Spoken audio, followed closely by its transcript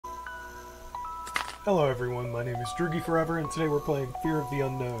Hello everyone, my name is Droogie Forever, and today we're playing Fear of the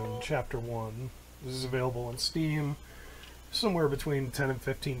Unknown, Chapter 1. This is available on Steam, somewhere between $10 and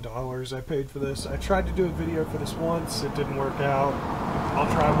 $15 I paid for this. I tried to do a video for this once, it didn't work out. I'll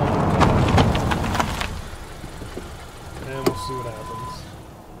try one more time. And we'll see what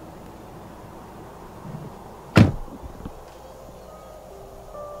happens.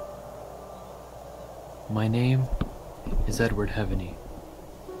 My name is Edward Heaveney.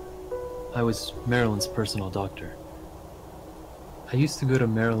 I was Marilyn's personal doctor. I used to go to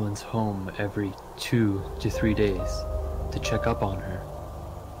Marilyn's home every 2 to 3 days to check up on her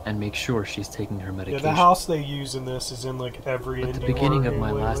and make sure she's taking her medication. Yeah, the house they use in this is in like every But the beginning of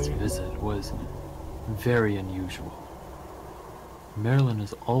my last visit was very unusual. Marilyn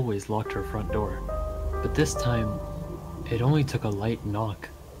has always locked her front door, but this time it only took a light knock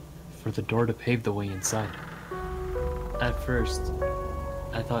for the door to pave the way inside. At first,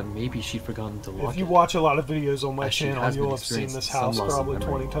 I thought maybe she'd forgotten to lock it. If you watch a lot of videos on my channel, you'll have seen this house probably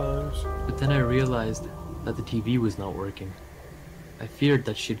 20 times. But then I realized that the TV was not working. I feared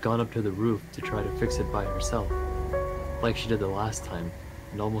that she'd gone up to the roof to try to fix it by herself, like she did the last time,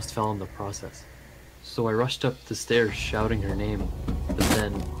 and almost fell in the process. So I rushed up the stairs shouting her name, but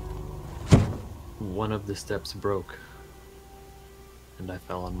then one of the steps broke, and I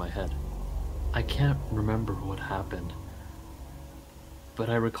fell on my head. I can't remember what happened, but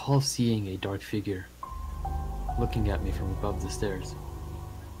I recall seeing a dark figure looking at me from above the stairs.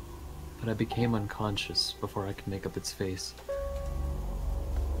 But I became unconscious before I could make up its face.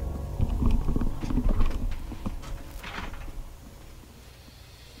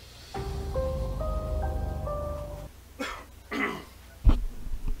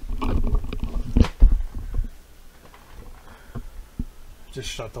 Just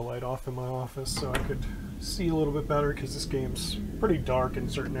shut the light off in my office so I could see a little bit better, because this game's pretty dark in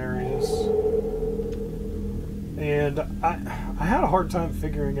certain areas. And I had a hard time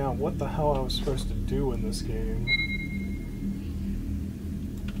figuring out what the hell I was supposed to do in this game.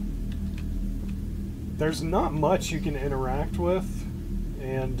 There's not much you can interact with,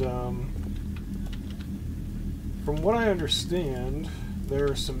 and from what I understand,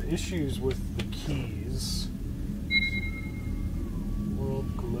 there are some issues with the keys.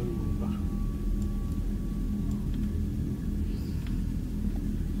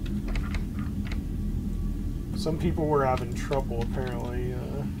 Some people were having trouble apparently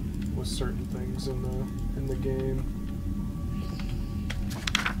with certain things in the game.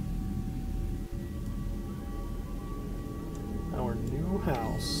 Our new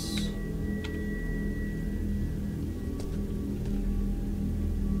house.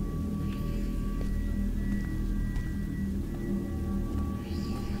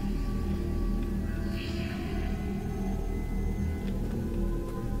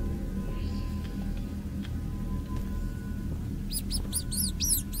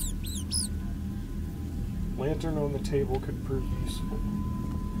 Lantern on the table could prove useful.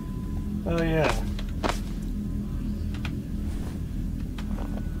 Oh yeah.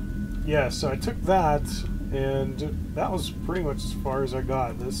 Yeah, so I took that, and that was pretty much as far as I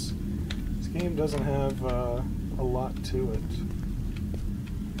got. This game doesn't have a lot to it.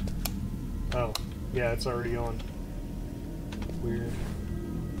 Oh, yeah, it's already on. Weird.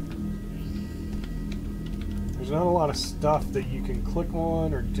 There's not a lot of stuff that you can click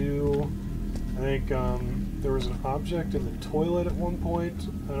on or do. I think there was an object in the toilet at one point.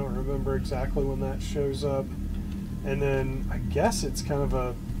 I don't remember exactly when that shows up. And then I guess it's kind of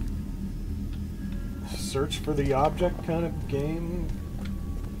a search for the object kind of game.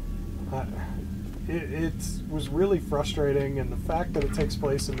 It was really frustrating, and the fact that it takes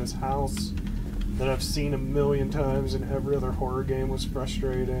place in this house that I've seen a million times in every other horror game was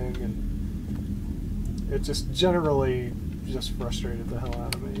frustrating, and it just generally just frustrated the hell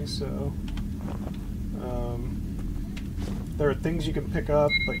out of me. So there are things you can pick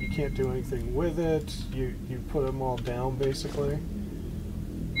up, but you can't do anything with it. You put them all down, basically.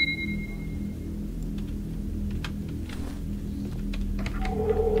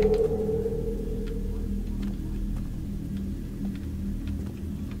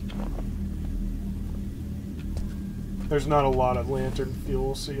 There's not a lot of lantern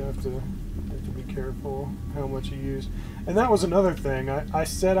fuel, so you have to be careful how much you use. And that was another thing. I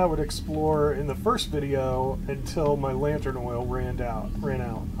said I would explore in the first video until my lantern oil ran out.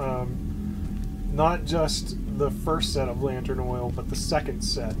 Not just the first set of lantern oil, but the second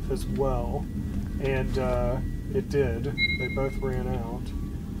set as well. And it did. They both ran out.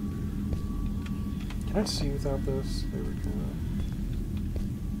 Can I see without this? There we go.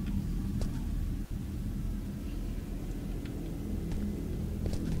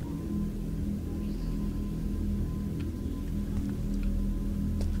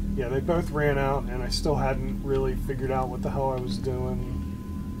 Yeah, they both ran out, and I still hadn't really figured out what the hell I was doing.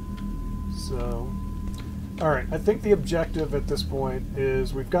 So, alright, I think the objective at this point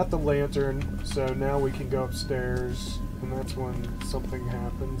is we've got the lantern, so now we can go upstairs, and that's when something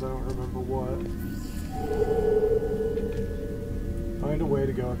happens. I don't remember what. Find a way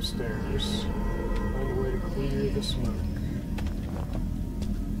to go upstairs. Find a way to clear the smoke.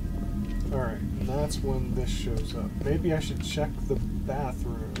 Alright, and that's when this shows up. Maybe I should check the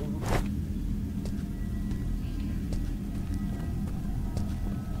bathroom.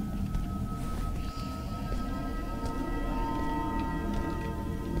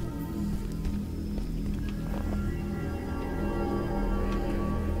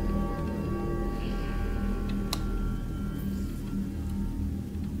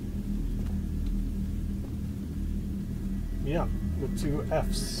 Yeah, the two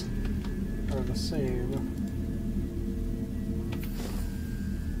F's are the same.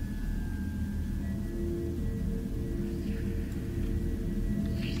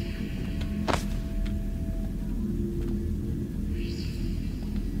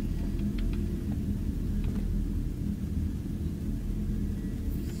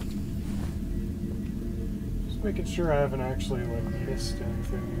 Just making sure I haven't actually like missed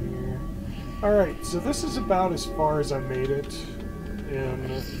anything here. Alright, so this is about as far as I made it in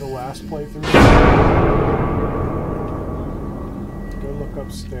the last playthrough. Go look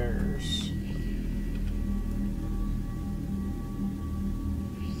upstairs.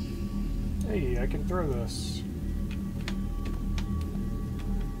 Hey, I can throw this.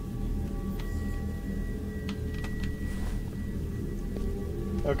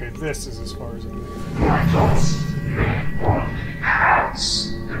 Okay, this is as far as I made it.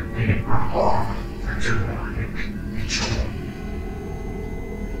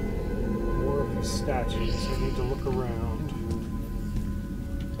 More of these statues. I need to look around.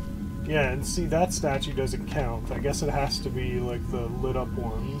 Yeah, and see, that statue doesn't count. I guess it has to be like the lit up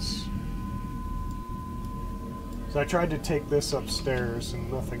ones. So I tried to take this upstairs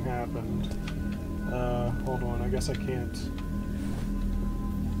and nothing happened. Hold on, I guess I can't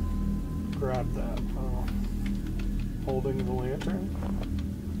grab that. Oh. Holding the lantern?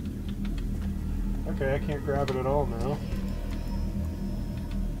 Okay, I can't grab it at all now.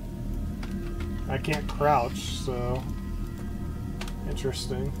 I can't crouch, so...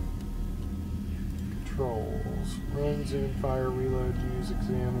 Interesting. Controls. Run, zoom, fire, reload, use,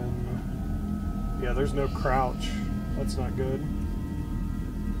 examine. Yeah, there's no crouch. That's not good.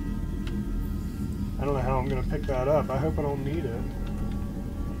 I don't know how I'm gonna pick that up. I hope I don't need it.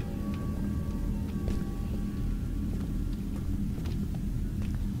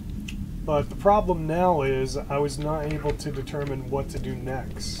 But the problem now is I was not able to determine what to do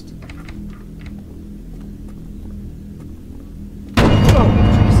next. Oh,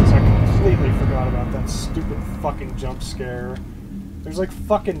 Jesus, I completely forgot about that stupid fucking jump scare. There's like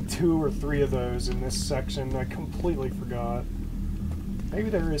fucking 2 or 3 of those in this section. I completely forgot. Maybe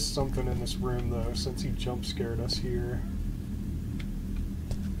there is something in this room though, since he jump scared us here.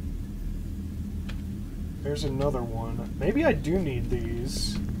 There's another one. Maybe I do need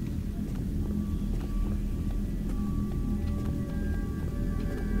these.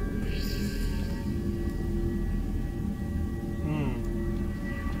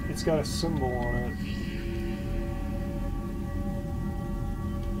 It's got a symbol on it.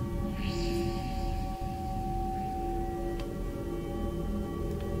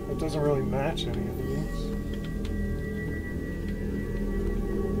 It doesn't really match any of these.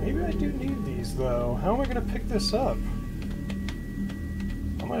 Maybe I do need these though. How am I gonna pick this up?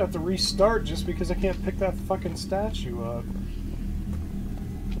 I might have to restart just because I can't pick that fucking statue up.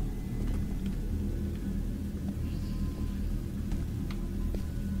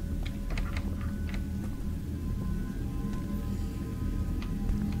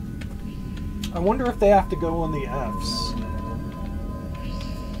 I wonder if they have to go on the Fs.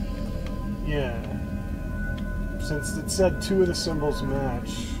 Yeah. Since it said 2 of the symbols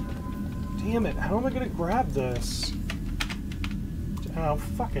match. Damn it, how am I gonna grab this? Oh,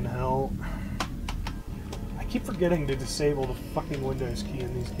 fucking hell. I keep forgetting to disable the fucking Windows key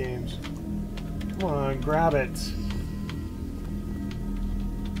in these games. Come on, grab it.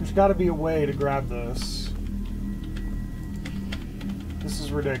 There's gotta be a way to grab this. This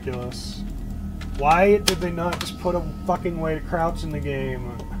is ridiculous. Why did they not just put a fucking way to crouch in the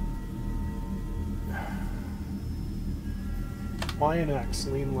game? Y and X,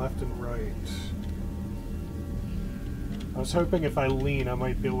 lean left and right. I was hoping if I lean, I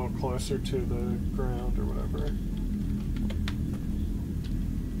might be a little closer to the ground or whatever.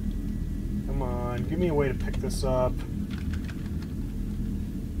 Come on, give me a way to pick this up.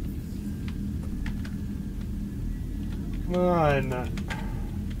 Come on.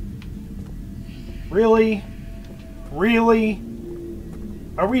 Really? Really?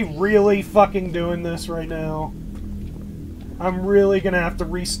 Are we really fucking doing this right now? I'm really gonna have to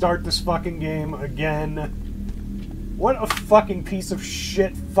restart this fucking game again. What a fucking piece of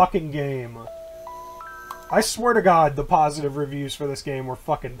shit fucking game. I swear to God, the positive reviews for this game were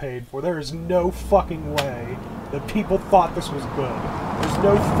fucking paid for. There is no fucking way that people thought this was good. There's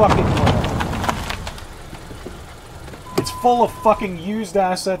no fucking way. It's full of fucking used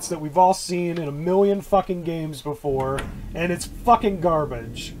assets that we've all seen in a million fucking games before, and it's fucking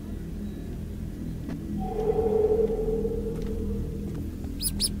garbage.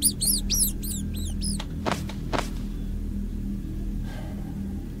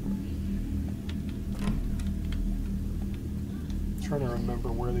 I'm trying to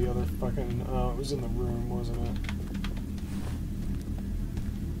remember where the other fucking... Oh, it was in the room, wasn't it?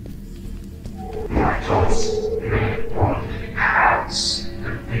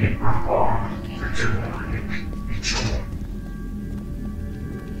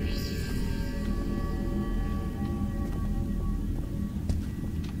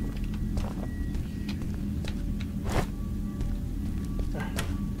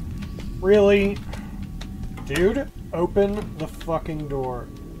 Really? Dude, open the fucking door.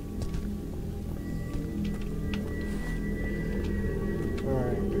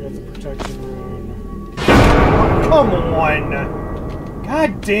 Alright, we got the protection rune. Come on!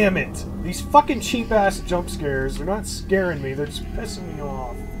 God damn it! These fucking cheap-ass jump scares, they're not scaring me, they're just pissing me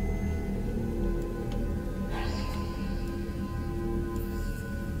off.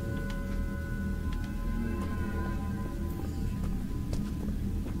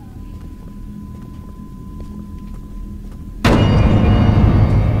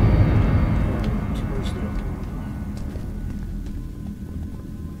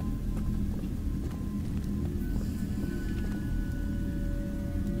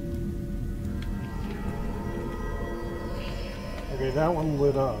 Okay, that one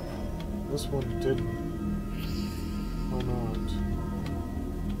lit up. This one didn't. Why not?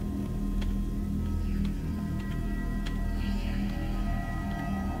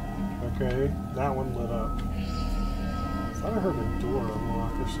 Okay, that one lit up. I thought I heard a door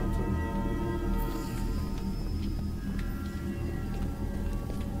unlock or something.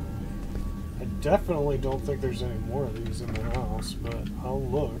 I definitely don't think there's any more of these in the house, but I'll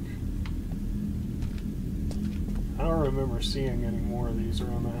look. I don't remember seeing any more of these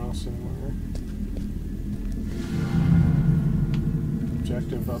around the house anywhere.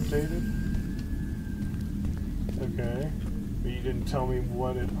 Objective updated? Okay. But you didn't tell me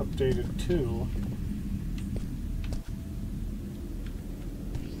what it updated to.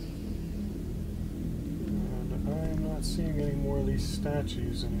 And I'm not seeing any more of these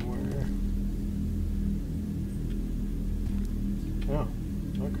statues anywhere. Oh,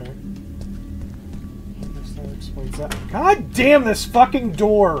 okay. That explains that. God damn this fucking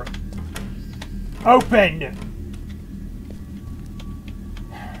door! Open!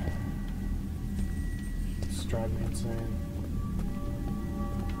 It's driving me insane.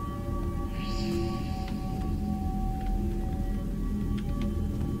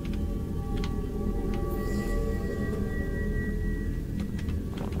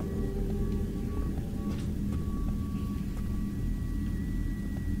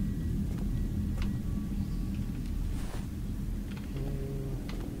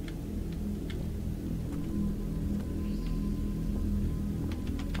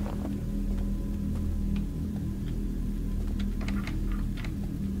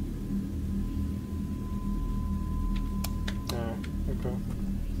 Okay.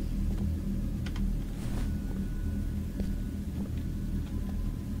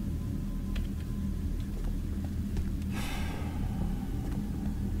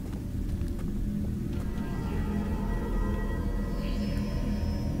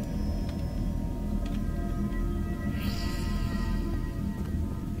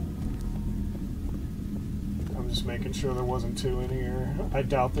 I'm just making sure there wasn't two in here. I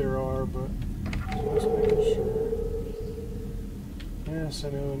doubt there are, but just making sure. Yes, I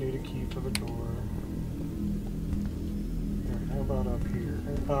know I need a key for the door. Here, how about up here?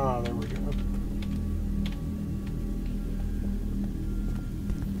 Ah, there we go.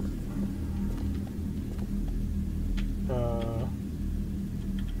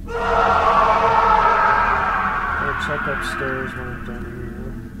 I'll check upstairs when I'm done here.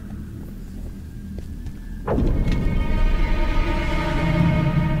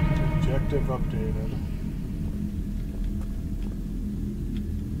 Objective updated.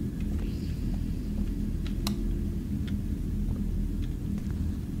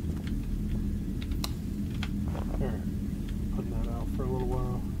 Alright.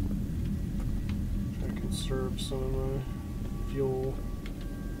 some of my fuel.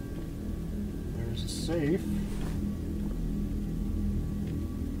 There's a safe.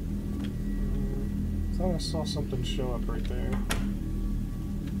 I thought I saw something show up right there.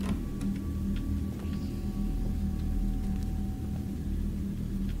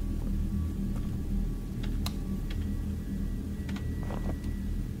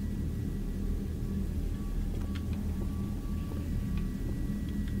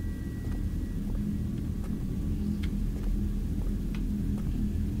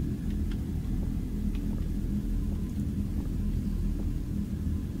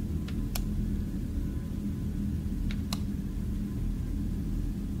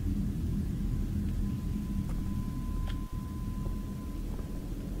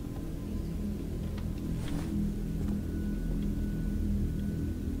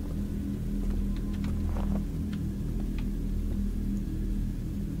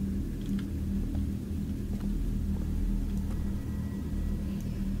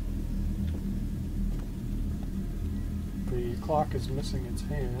 The clock is missing its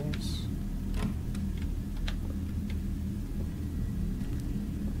hands.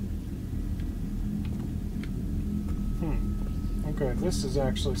 Okay, this is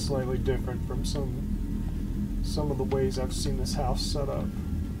actually slightly different from some of the ways I've seen this house set up.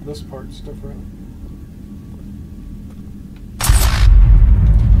 This part's different.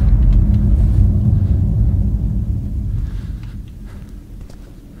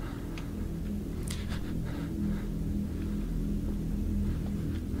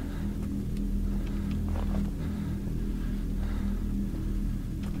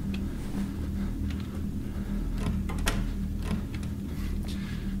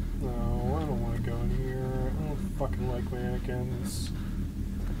 Fucking like mannequins.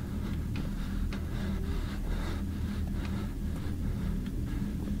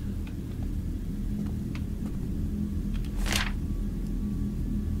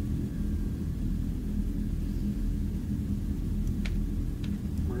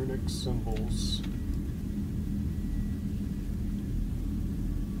 Runic symbols.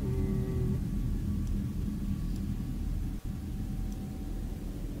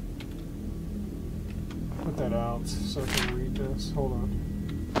 Put that out so I can read this. Hold on.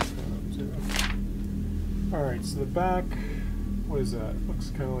 Alright, so the back, what is that? Looks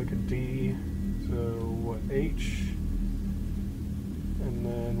kind of like a D. So what, H? And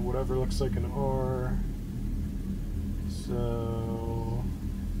then whatever looks like an R. So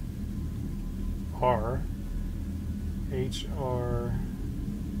R. H R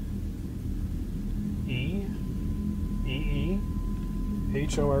E E E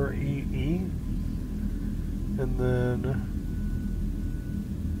H O R E E. And then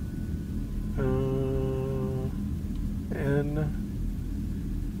N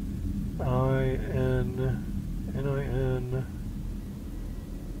I N N I N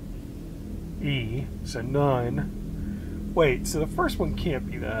E. So 9. Wait, so the first one can't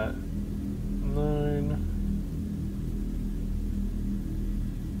be that. 9.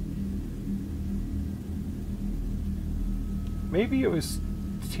 Maybe it was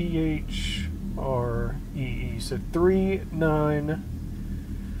TH R E E. So 3 9.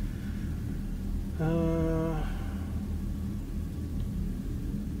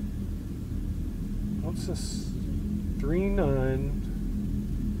 What's this? 3 9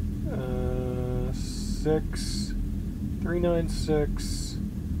 6 3 9 6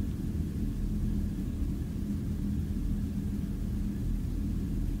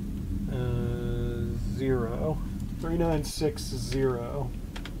 0 3 9 6 0.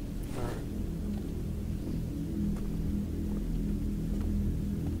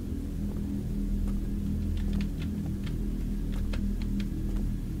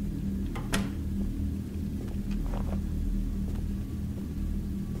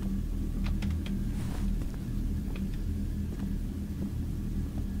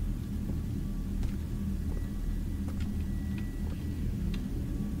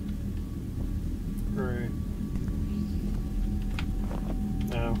 Great.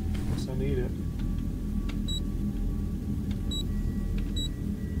 Now, guess I need it.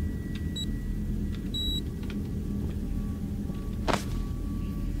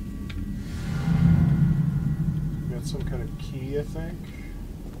 Got some kind of key, I think.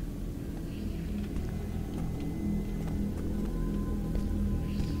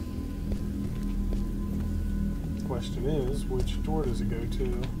 Question is, which door does it go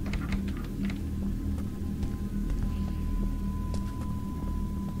to?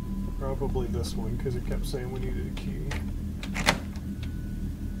 Probably this one, because it kept saying we needed a key.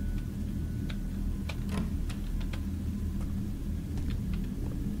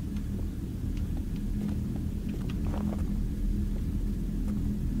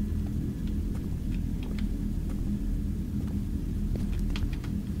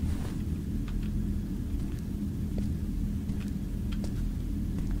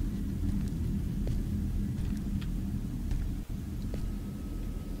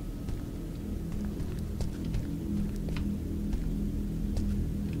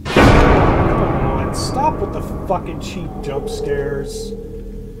 the fucking cheap jump scares.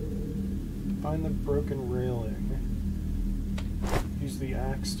 Find the broken railing. Use the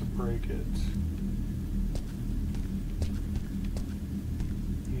axe to break it.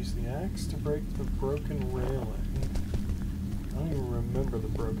 Use the axe to break the broken railing. I don't even remember the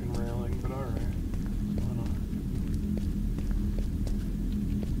broken railing, but alright. Why not?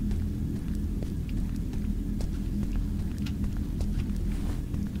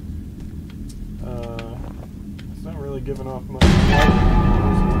 It's not really giving off much light.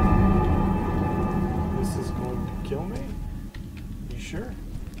 This is going to kill me? You sure?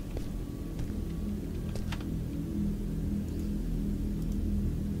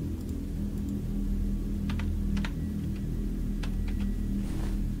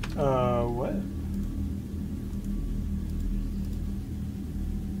 What?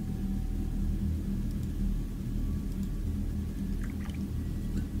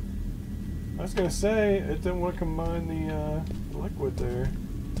 I was gonna say, it didn't want to combine the liquid there.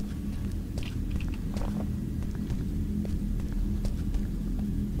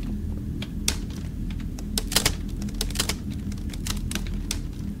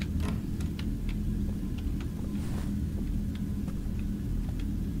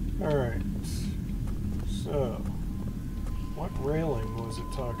 Alright, so, what railing was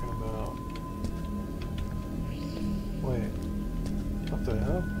it talking about? Wait, what the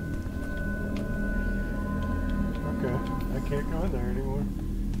hell? Okay, I can't go in there anymore.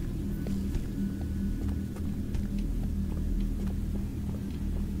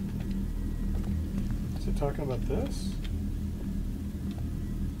 Is it talking about this?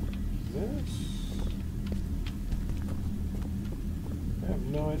 This? I have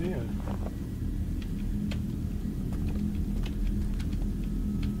no idea.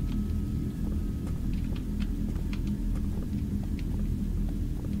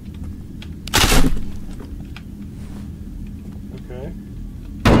 Okay.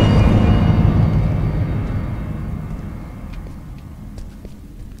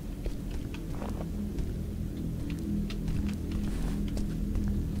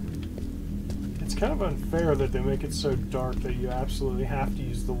 It's kind of unfair that they make it so dark that you absolutely have to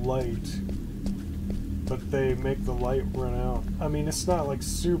use the light, but they make the light run out. I mean, it's not like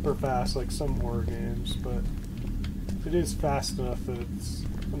super fast like some horror games, but it is fast enough that it's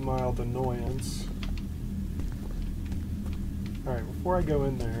a mild annoyance. Alright, before I go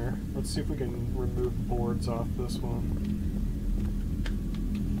in there, let's see if we can remove boards off this one.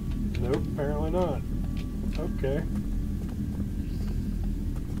 Nope, apparently not. Okay.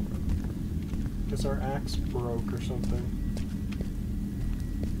 Guess our axe broke or something.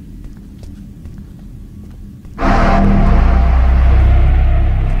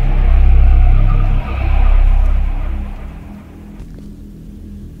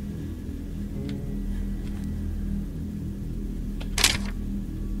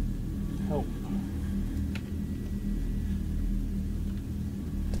 Help.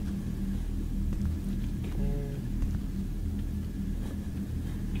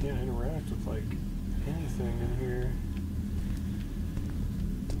 Can't interact with like anything in here.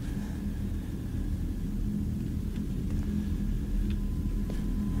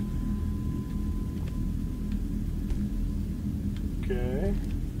 Okay.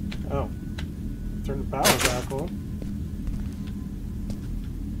 Oh. Turn the power back on.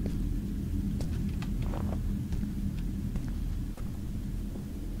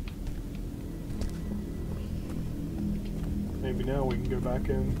 Maybe now we can go back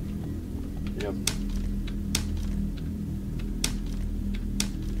in. Yep.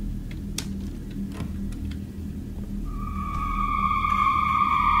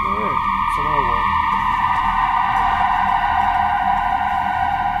 Alright, so now what?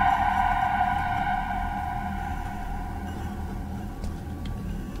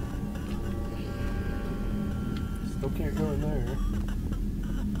 Still can't go in there.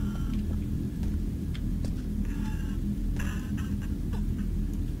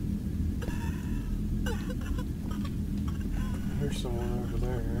 There's someone over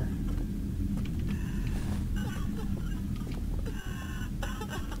there.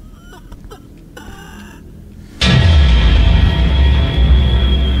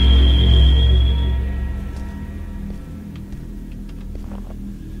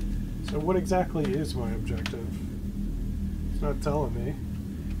 So what exactly is my objective? It's not telling me.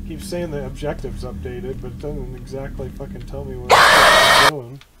 It keeps saying the objective's updated, but it doesn't exactly fucking tell me what I'm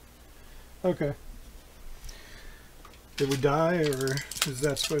doing. Okay. Did we die, or is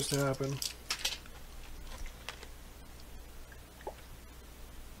that supposed to happen?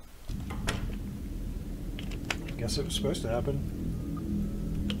 Guess it was supposed to happen.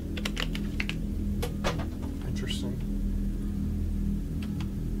 interesting.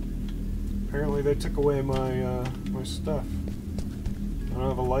 Apparently they took away my my stuff. I don't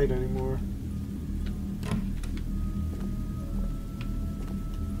have a light anymore.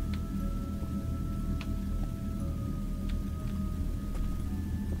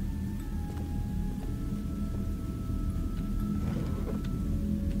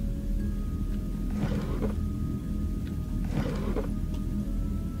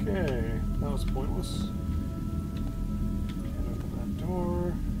 Okay, that was pointless. Can't open that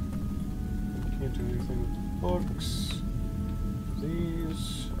door. Can't do anything with the books.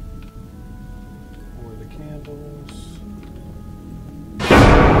 These. Or the candles.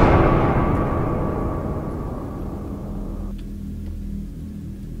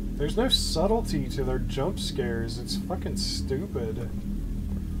 There's no subtlety to their jump scares. It's fucking stupid.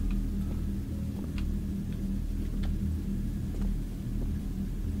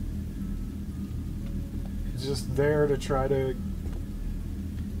 It's just there to try to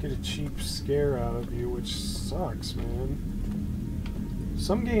get a cheap scare out of you, which sucks, man.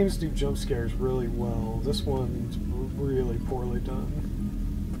 Some games do jump scares really well. This one's really poorly done.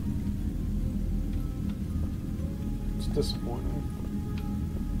 It's disappointing.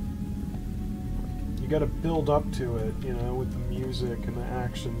 You gotta build up to it, you know, with the music and the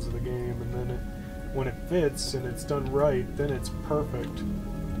actions of the game, and then when it fits and it's done right, then it's perfect.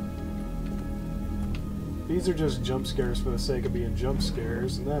 These are just jump scares for the sake of being jump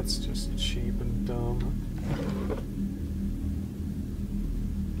scares, and that's just cheap and dumb.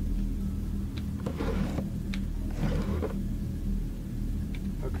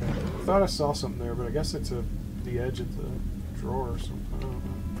 Okay, I thought I saw something there, but I guess it's the edge of the drawer or something. I don't know.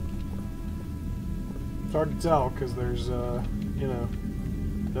 It's hard to tell because there's, you know,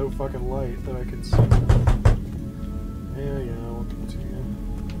 no fucking light that I can see. Yeah, we'll continue.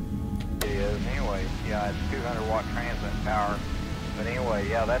 Anyway, yeah, it's 200 watt transmit power. But anyway,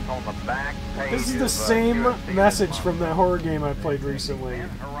 yeah, that's on the back page. This is the same message from that horror game I played recently.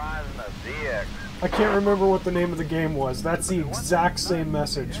 I can't remember what the name of the game was. That's the exact same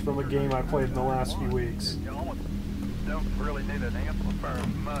message from a game I played in the last few weeks. Don't really need an amplifier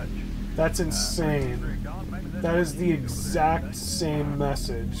much. That's insane. That is the exact same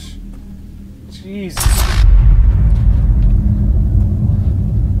message. Jesus.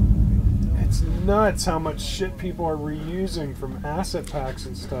 It's nuts how much shit people are reusing from asset packs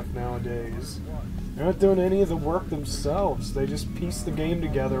and stuff nowadays. They're not doing any of the work themselves. They just piece the game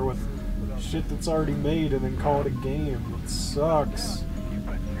together with shit that's already made and then call it a game. It sucks.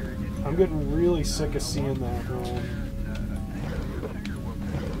 I'm getting really sick of seeing that, man.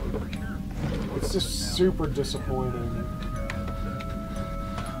 It's just super disappointing.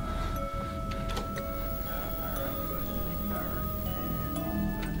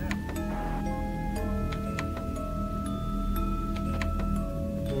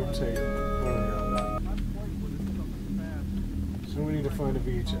 Tape. Alright. So we need to find a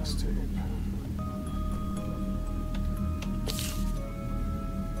VHS tape.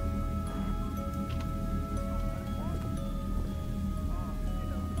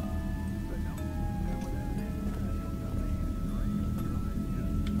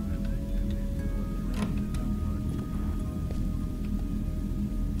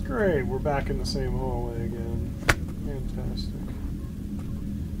 Great, we're back in the same hallway again. Fantastic.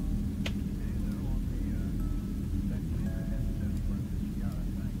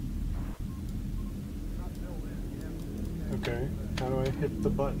 Okay, how do I hit the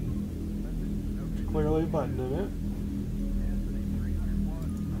button? There's clearly a button in it.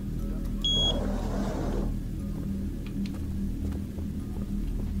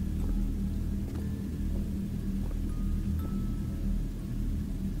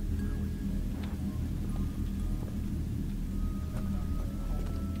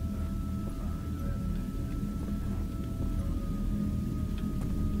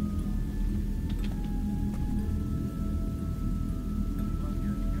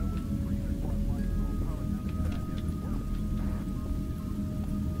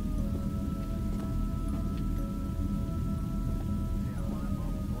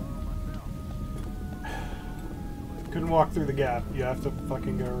 Couldn't walk through the gap. You have to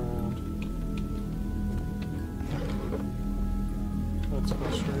fucking go around. That's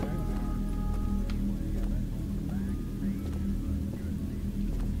frustrating.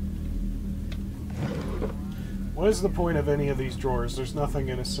 What is the point of any of these drawers? There's nothing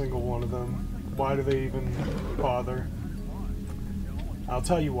in a single one of them. Why do they even bother? I'll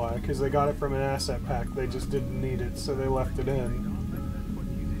tell you why. Because they got it from an asset pack. They just didn't need it, so they left it in.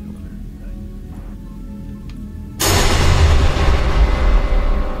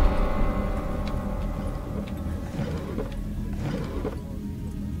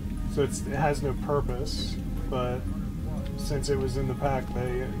 So it has no purpose, but since it was in the pack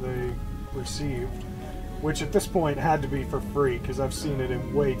they received, which at this point had to be for free, because I've seen it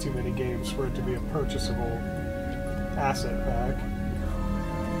in way too many games for it to be a purchasable asset pack.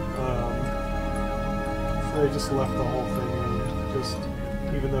 So they just left the whole thing in, just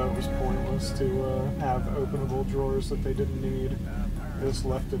even though it was pointless to have openable drawers that they didn't need. They just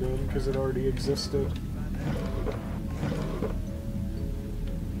left it in because it already existed.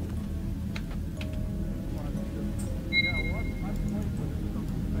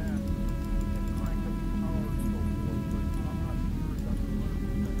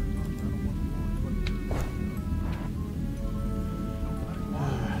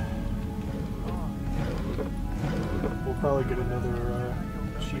 Probably get another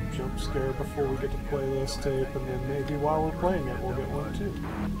cheap jump scare before we get to play this tape, and then maybe while we're playing it we'll get one too.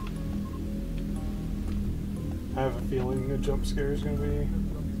 I have a feeling a jump scare is going to be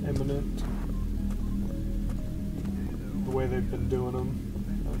imminent. The way they've been doing them,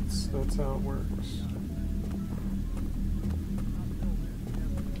 that's how it works.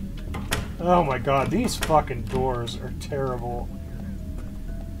 Oh my god, these fucking doors are terrible.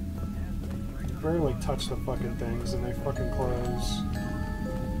 Barely touch the fucking things and they fucking close.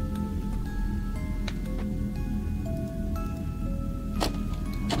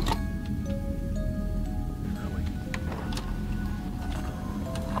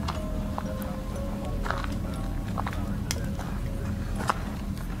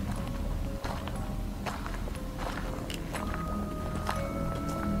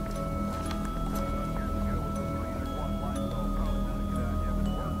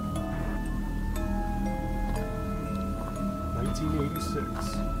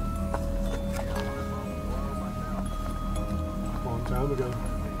 Long time ago.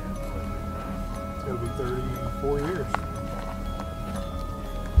 It's gotta be 34 years.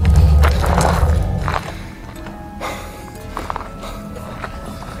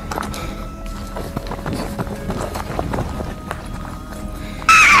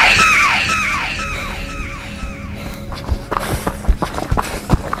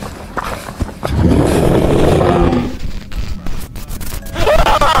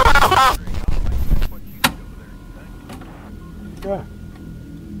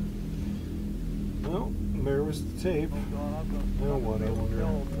 Well, there was the tape. Now what, I wonder?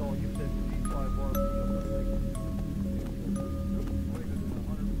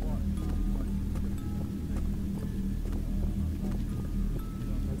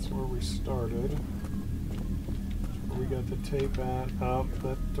 That's where we started. Where we got the tape at. Oh,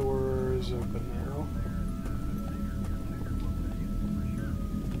 that door is open now.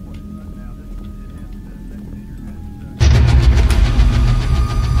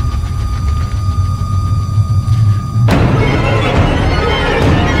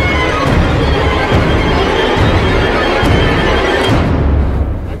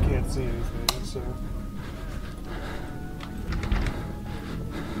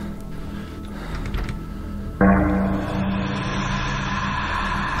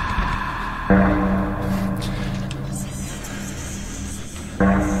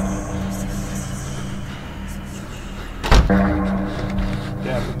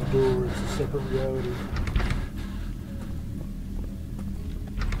 Gap in the door, it's a separate reality.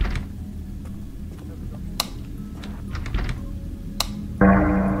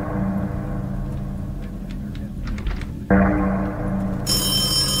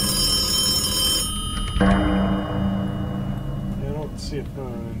 I don't see a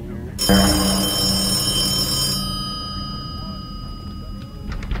phone in here.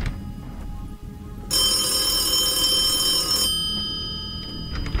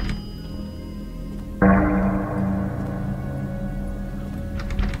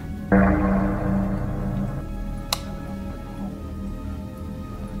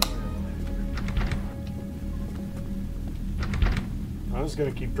 I'm just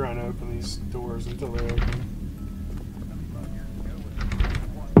gonna keep trying to open these doors until they open.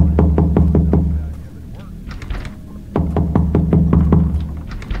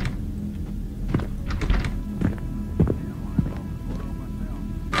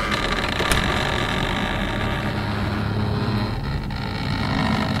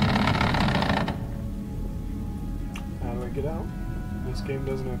 How do I get out? This game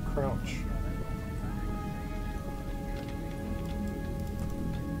doesn't have crouch.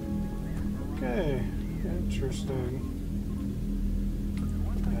 Okay, interesting.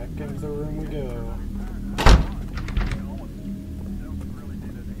 Back into the room we go.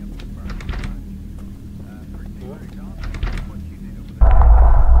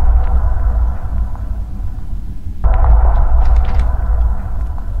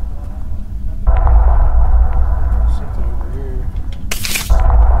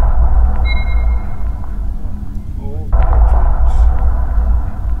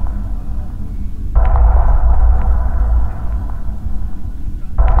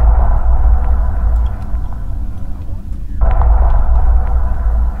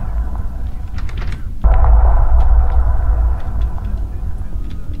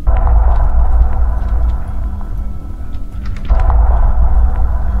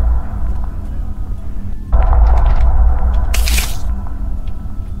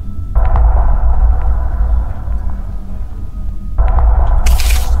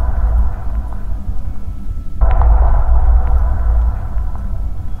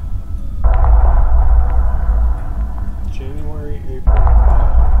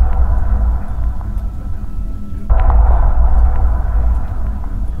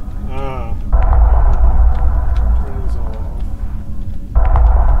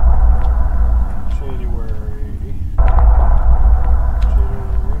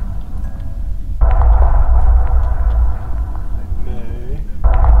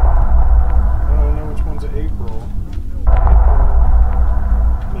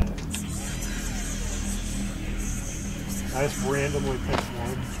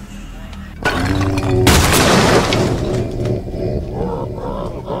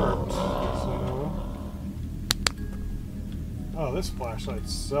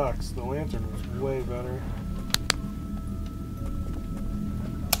 sucks. The lantern was way better.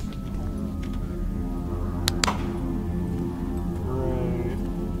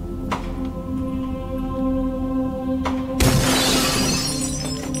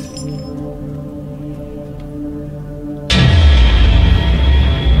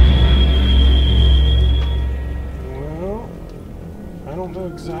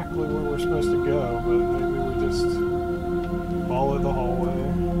 Exactly where we're supposed to go, but maybe we just follow the hallway.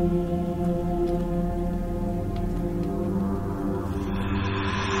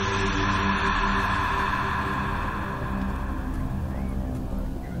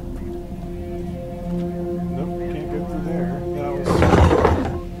 Nope, can't go through there. That was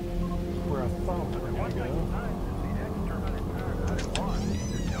where I thought we were going to go.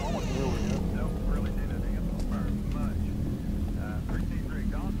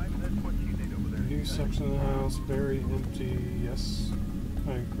 New section of the house, very empty. Yes, I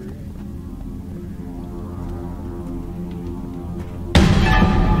agree.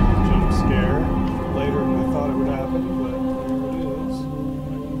 Jump scare. Later than I thought it would happen, but there it is.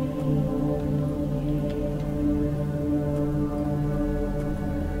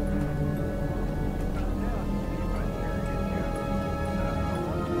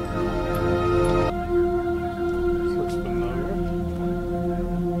 This looks familiar.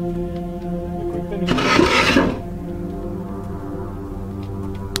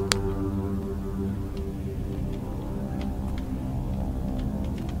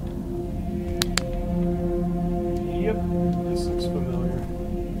 Yep, this looks familiar.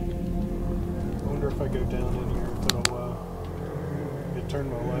 I wonder if I go down in here if it'll turn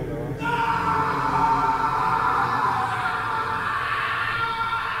my light on.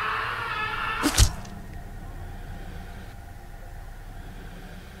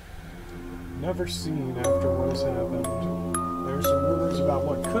 Never seen after what has happened. There's some rumors about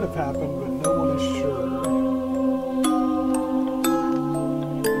what could have happened, but no one is sure.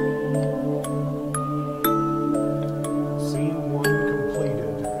 Scene 1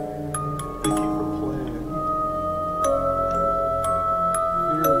 completed. Thank you for playing.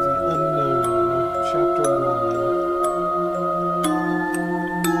 Fear of the Unknown, Chapter 1.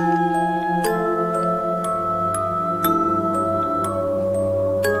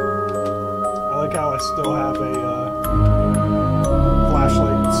 I like how I still have a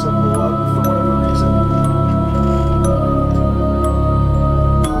flashlight symbol up for whatever reason.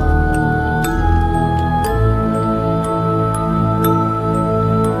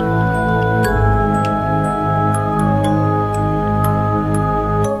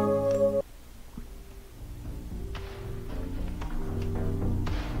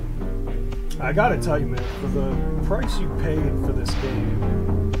 I gotta tell you, man, for the price you paid for this game,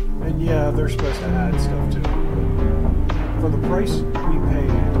 and yeah, they're supposed to add stuff to it, but for the price we paid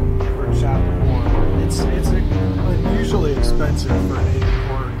for Chapter 1, it's unusually expensive for an indie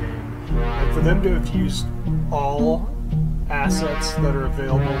horror game. And for them to have used all assets that are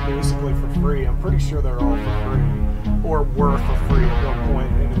available basically for free, I'm pretty sure they're all for free, or were for free at one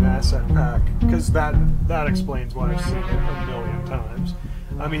point in an asset pack, because that explains why I've seen it a million times.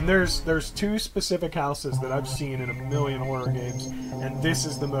 I mean, there's two specific houses that I've seen in a million horror games, and this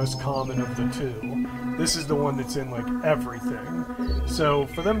is the most common of the two. This is the one that's in, like, everything. So,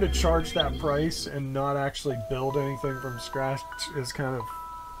 for them to charge that price and not actually build anything from scratch is kind of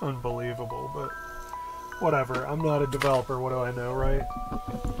unbelievable, but whatever. I'm not a developer, what do I know, right?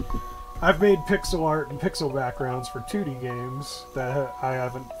 I've made pixel art and pixel backgrounds for 2D games that I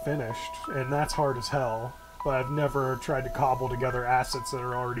haven't finished, and that's hard as hell. But I've never tried to cobble together assets that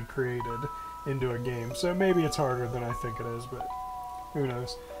are already created into a game. So maybe it's harder than I think it is, but who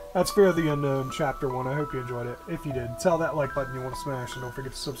knows. That's Fear of the Unknown, Chapter 1. I hope you enjoyed it. If you did, tell that like button you want to smash, and don't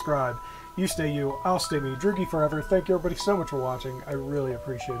forget to subscribe. You stay you, I'll stay me, Droogie forever. Thank you everybody so much for watching. I really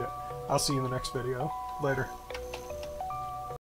appreciate it. I'll see you in the next video. Later.